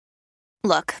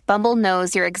Look, Bumble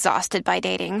knows you're exhausted by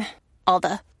dating. All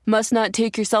the must not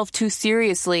take yourself too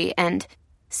seriously and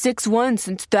 6'1"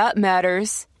 since that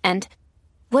matters. And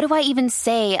what do I even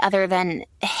say other than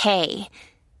hey?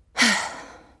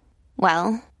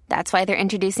 Well, that's why they're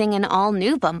introducing an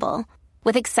all-new Bumble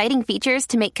with exciting features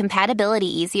to make compatibility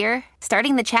easier,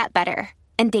 starting the chat better,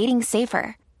 and dating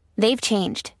safer. They've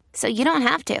changed, so you don't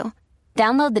have to.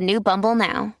 Download the new Bumble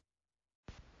now.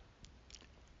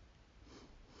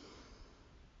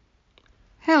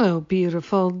 Hello,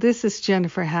 beautiful. This is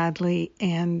Jennifer Hadley,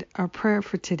 and our prayer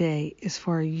for today is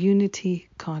for a unity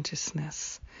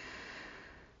consciousness.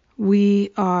 We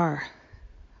are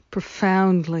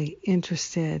profoundly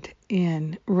interested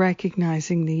in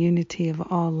recognizing the unity of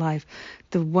all life,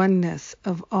 the oneness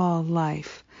of all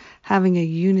life, having a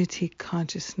unity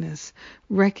consciousness,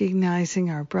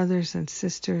 recognizing our brothers and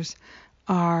sisters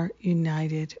are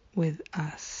united with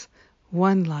us.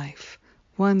 One life,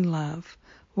 one love,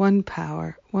 one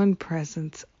power, one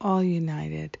presence, all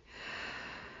united.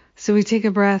 So we take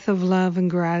a breath of love and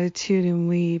gratitude and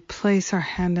we place our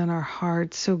hand on our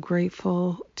heart, so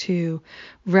grateful to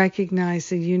recognize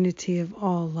the unity of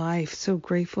all life, so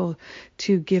grateful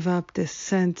to give up this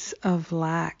sense of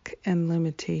lack and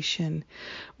limitation.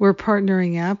 We're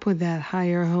partnering up with that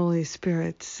higher Holy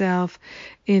Spirit self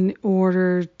in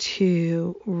order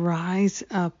to rise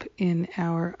up in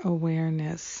our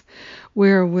awareness.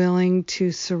 We're willing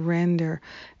to surrender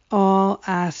all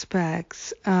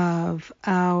aspects of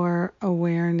our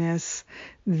awareness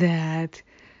that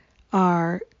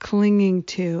are clinging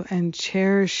to and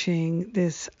cherishing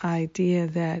this idea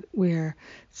that we're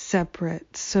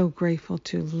separate. So grateful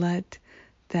to let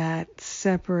that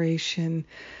separation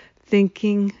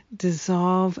thinking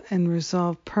dissolve and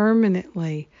resolve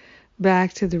permanently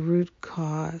back to the root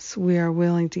cause. We are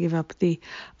willing to give up the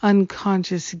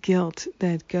unconscious guilt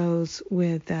that goes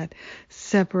with that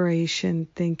separation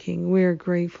thinking. We are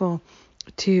grateful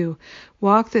to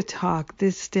walk the talk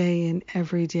this day and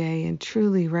every day and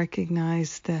truly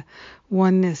recognize the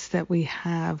oneness that we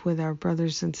have with our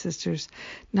brothers and sisters.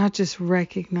 Not just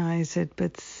recognize it,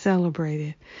 but celebrate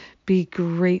it. Be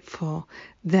grateful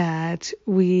that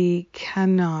we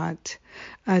cannot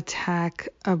attack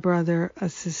a brother, a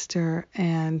sister,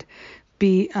 and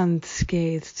be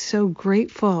unscathed. So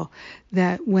grateful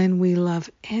that when we love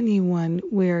anyone,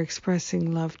 we're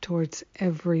expressing love towards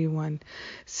everyone.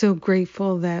 So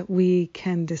grateful that we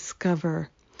can discover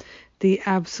the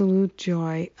absolute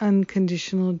joy,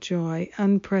 unconditional joy,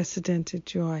 unprecedented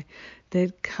joy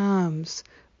that comes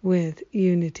with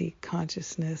unity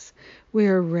consciousness. We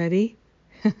are ready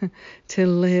to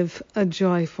live a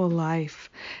joyful life,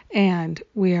 and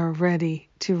we are ready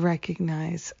to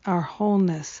recognize our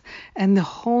wholeness and the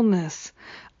wholeness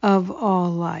of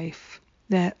all life,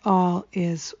 that all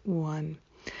is one.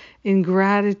 In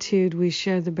gratitude, we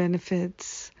share the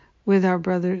benefits with our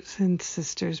brothers and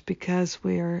sisters because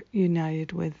we are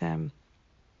united with them.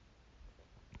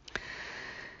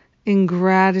 In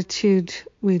gratitude,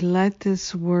 we let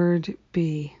this word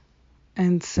be,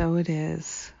 and so it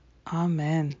is.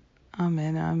 Amen.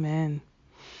 Amen. Amen.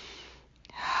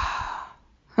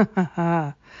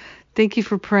 Thank you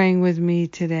for praying with me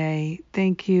today.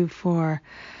 Thank you for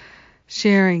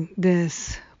sharing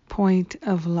this point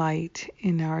of light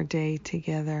in our day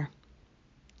together.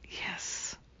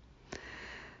 Yes.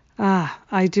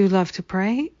 I do love to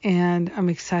pray, and I'm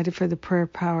excited for the Prayer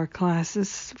Power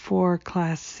classes,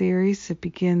 4-class series. It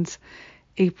begins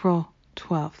April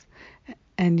 12th,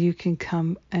 and you can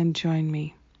come and join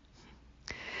me.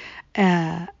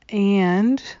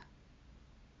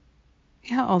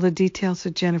 All the details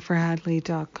at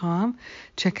jenniferhadley.com.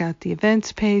 Check out the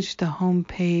events page, the home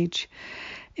page.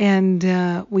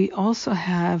 And we also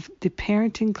have the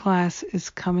parenting class is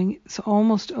coming. It's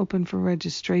almost open for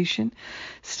registration.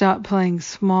 Stop Playing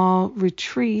Small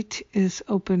Retreat is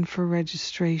open for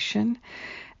registration.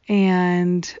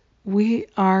 And we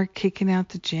are kicking out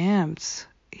the jams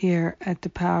here at the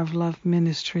Power of Love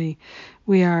Ministry.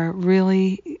 We are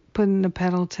really putting the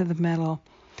pedal to the metal.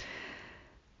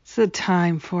 It's the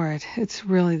time for it. It's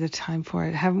really the time for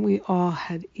it. Haven't we all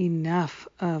had enough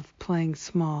of playing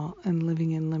small and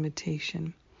living in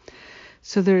limitation?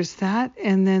 So there's that,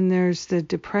 and then there's the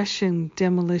depression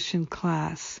demolition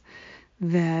class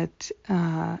that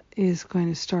is going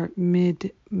to start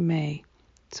mid-May.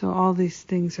 So all these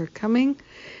things are coming,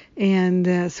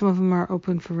 and some of them are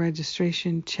open for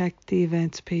registration. Check the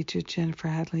events page at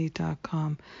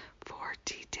jenniferhadley.com for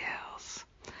details.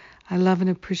 I love and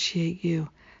appreciate you.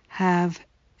 Have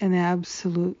an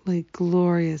absolutely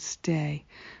glorious day,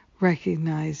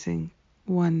 recognizing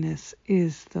oneness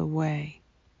is the way.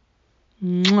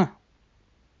 Mwah.